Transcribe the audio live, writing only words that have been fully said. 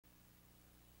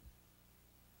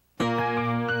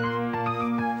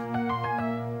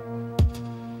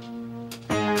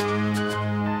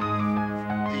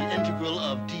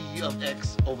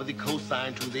over the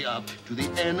cosine to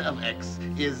the n of x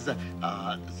is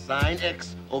sine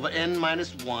x over n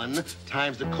minus 1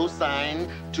 times the cosine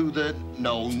to the...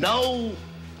 No!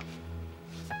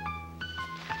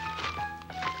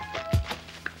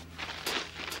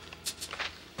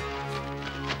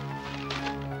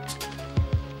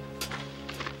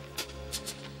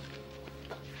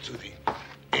 To the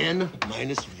n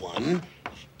minus 1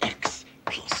 of x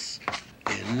plus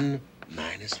n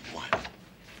minus 1.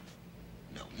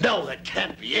 No, that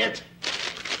can't be it.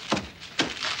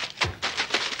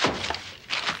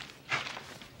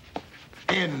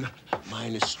 N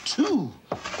minus 2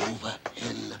 over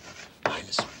n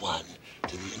minus 1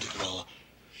 to the integral.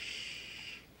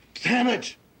 Damn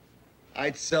it!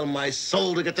 I'd sell my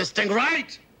soul to get this thing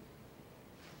right.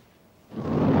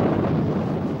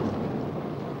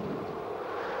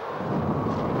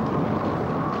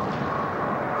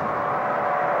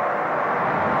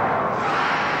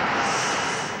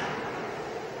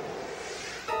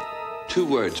 Two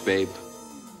words, babe.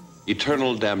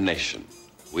 Eternal damnation.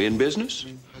 We in business?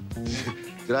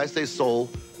 Did I say soul?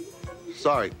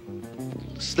 Sorry.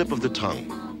 Slip of the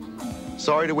tongue.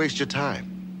 Sorry to waste your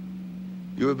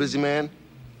time. You're a busy man.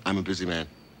 I'm a busy man.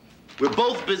 We're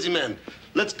both busy men.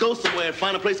 Let's go somewhere and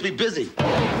find a place to be busy.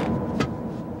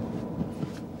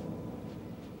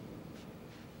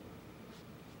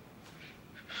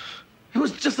 It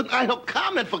was just an idle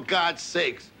comment, for God's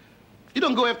sakes. You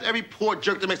don't go after every poor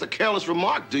jerk that makes a careless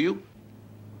remark, do you?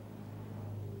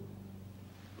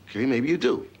 Okay, maybe you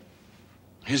do.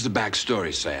 Here's the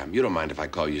backstory, Sam. You don't mind if I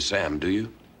call you Sam, do you?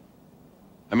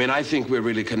 I mean, I think we're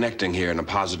really connecting here in a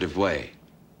positive way.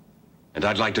 And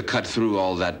I'd like to cut through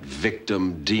all that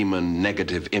victim, demon,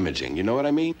 negative imaging. You know what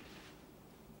I mean?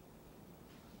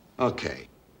 Okay.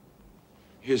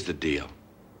 Here's the deal.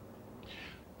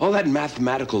 All that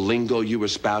mathematical lingo you were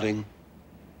spouting,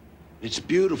 it's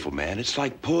beautiful, man. It's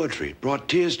like poetry. It brought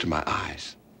tears to my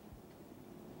eyes.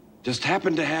 Just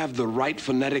happened to have the right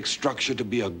phonetic structure to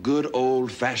be a good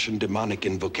old-fashioned demonic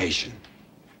invocation.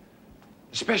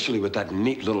 Especially with that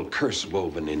neat little curse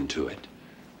woven into it.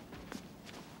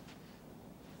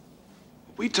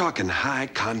 We talking high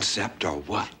concept or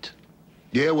what?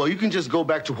 Yeah, well, you can just go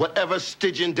back to whatever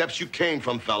Stygian depths you came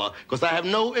from, fella, because I have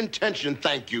no intention,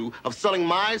 thank you, of selling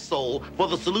my soul for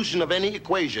the solution of any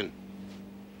equation.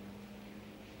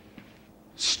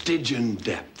 Stygian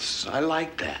depths. I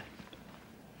like that.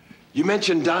 You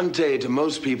mention Dante to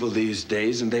most people these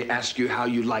days, and they ask you how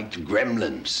you liked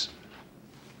gremlins.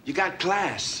 You got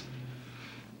class.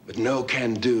 But no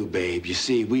can do, babe. You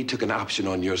see, we took an option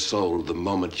on your soul the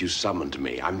moment you summoned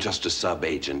me. I'm just a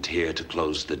sub-agent here to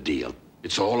close the deal.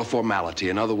 It's all a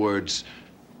formality. In other words,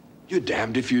 you're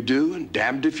damned if you do and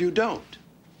damned if you don't.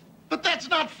 But that's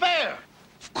not fair.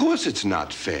 Of course it's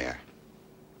not fair.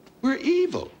 We're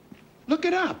evil. Look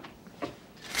it up.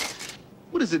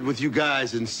 What is it with you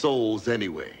guys and souls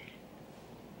anyway?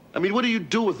 I mean, what do you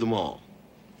do with them all?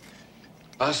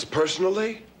 Us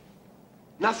personally?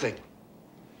 Nothing.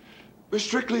 We're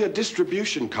strictly a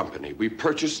distribution company. We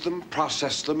purchase them,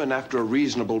 process them, and after a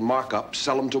reasonable markup,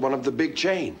 sell them to one of the big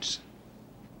chains.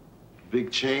 Big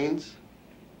chains?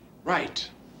 Right.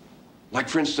 Like,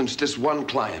 for instance, this one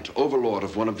client, overlord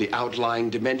of one of the outlying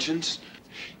dimensions.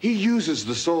 He uses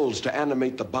the souls to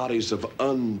animate the bodies of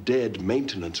undead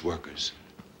maintenance workers.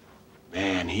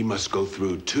 Man, he must go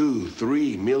through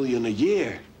 2-3 million a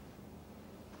year.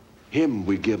 Him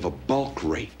we give a bulk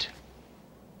rate.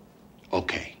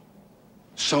 Okay.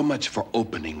 So much for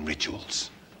opening rituals.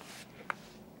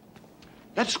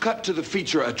 Let's cut to the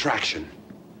feature attraction.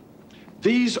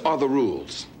 These are the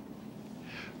rules.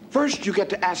 First, you get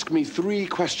to ask me 3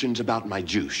 questions about my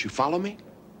juice. You follow me?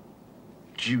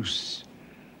 Juice.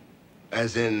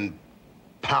 As in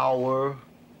power,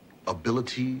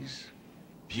 abilities?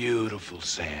 Beautiful,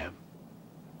 Sam.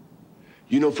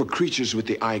 You know, for creatures with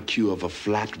the IQ of a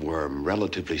flatworm,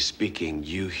 relatively speaking,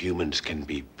 you humans can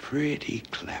be pretty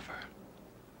clever.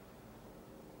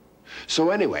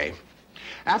 So anyway,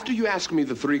 after you ask me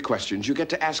the 3 questions, you get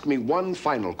to ask me one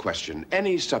final question,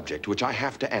 any subject which I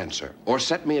have to answer, or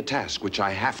set me a task which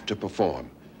I have to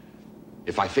perform.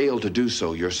 If I fail to do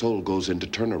so, your soul goes into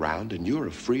turnaround and you're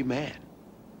a free man.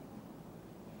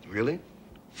 Really?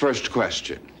 First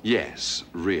question. Yes,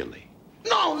 really.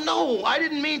 No, I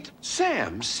didn't mean to...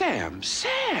 Sam.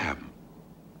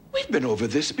 We've been over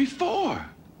this before.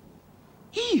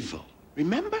 Evil,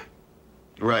 remember?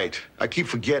 Right. I keep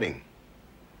forgetting.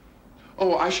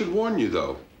 Oh, I should warn you,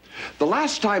 though. The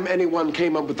last time anyone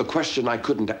came up with a question I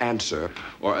couldn't answer,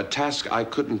 or a task I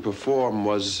couldn't perform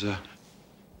was...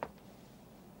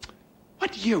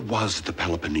 What year was the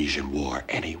Peloponnesian War,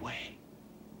 anyway?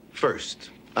 First.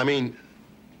 I mean,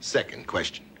 second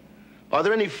question. Are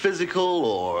there any physical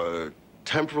or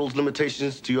temporal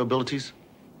limitations to your abilities?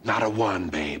 Not a one,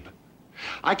 babe.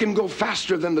 I can go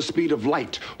faster than the speed of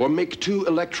light, or make 2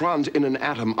 electrons in an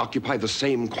atom occupy the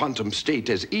same quantum state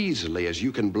as easily as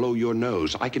you can blow your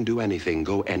nose. I can do anything,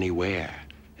 go anywhere.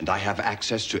 And I have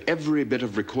access to every bit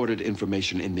of recorded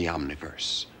information in the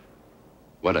omniverse.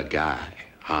 What a guy,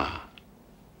 huh?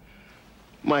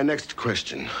 My next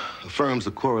question affirms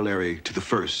a corollary to the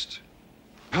first.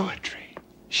 Poetry.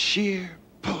 Sheer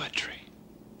poetry.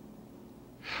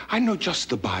 I know just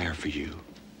the buyer for you.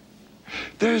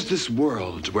 There's this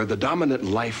world where the dominant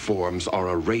life forms are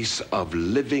a race of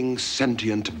living,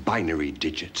 sentient binary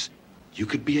digits. You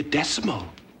could be a decimal.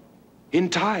 In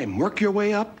time, work your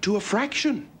way up to a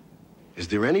fraction. Is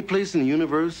there any place in the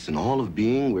universe, in all of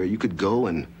being, where you could go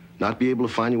and not be able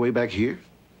to find your way back here?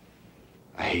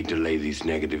 I hate to lay these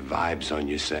negative vibes on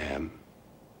you, Sam,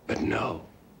 but no.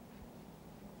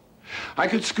 I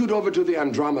could scoot over to the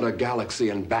Andromeda Galaxy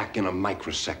and back in a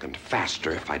microsecond,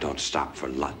 faster if I don't stop for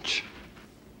lunch.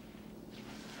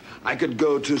 I could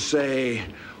go to, say,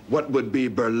 what would be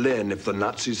Berlin if the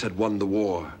Nazis had won the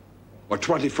war? Or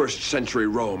 21st century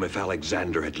Rome if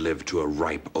Alexander had lived to a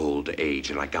ripe old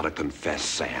age. And I gotta confess,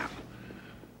 Sam,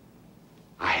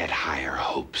 I had higher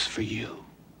hopes for you.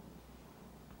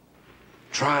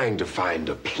 Trying to find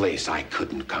a place I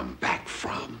couldn't come back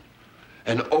from.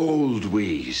 An old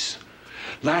wheeze.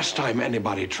 Last time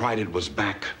anybody tried it was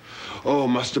back,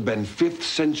 must have been 5th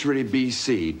century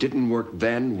BC. Didn't work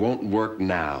then, won't work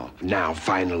now. Now,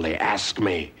 finally, ask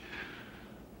me.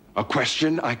 A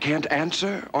question I can't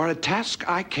answer, or a task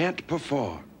I can't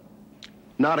perform?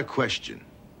 Not a question.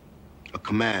 A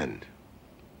command.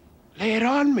 Lay it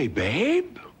on me,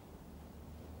 babe.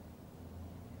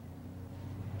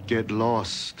 Get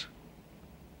lost.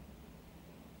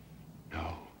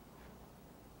 No.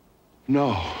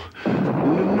 No.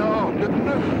 No. No.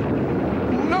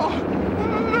 No.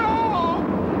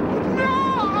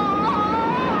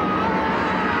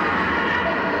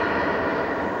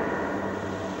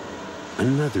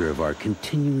 Another of our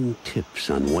continuing tips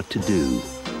on what to do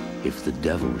if the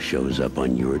devil shows up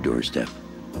on your doorstep.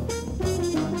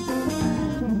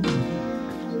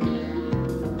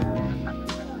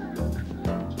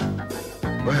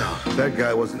 Well, that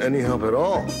guy wasn't any help at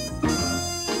all.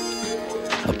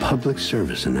 A public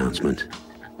service announcement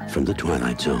from the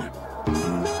Twilight Zone.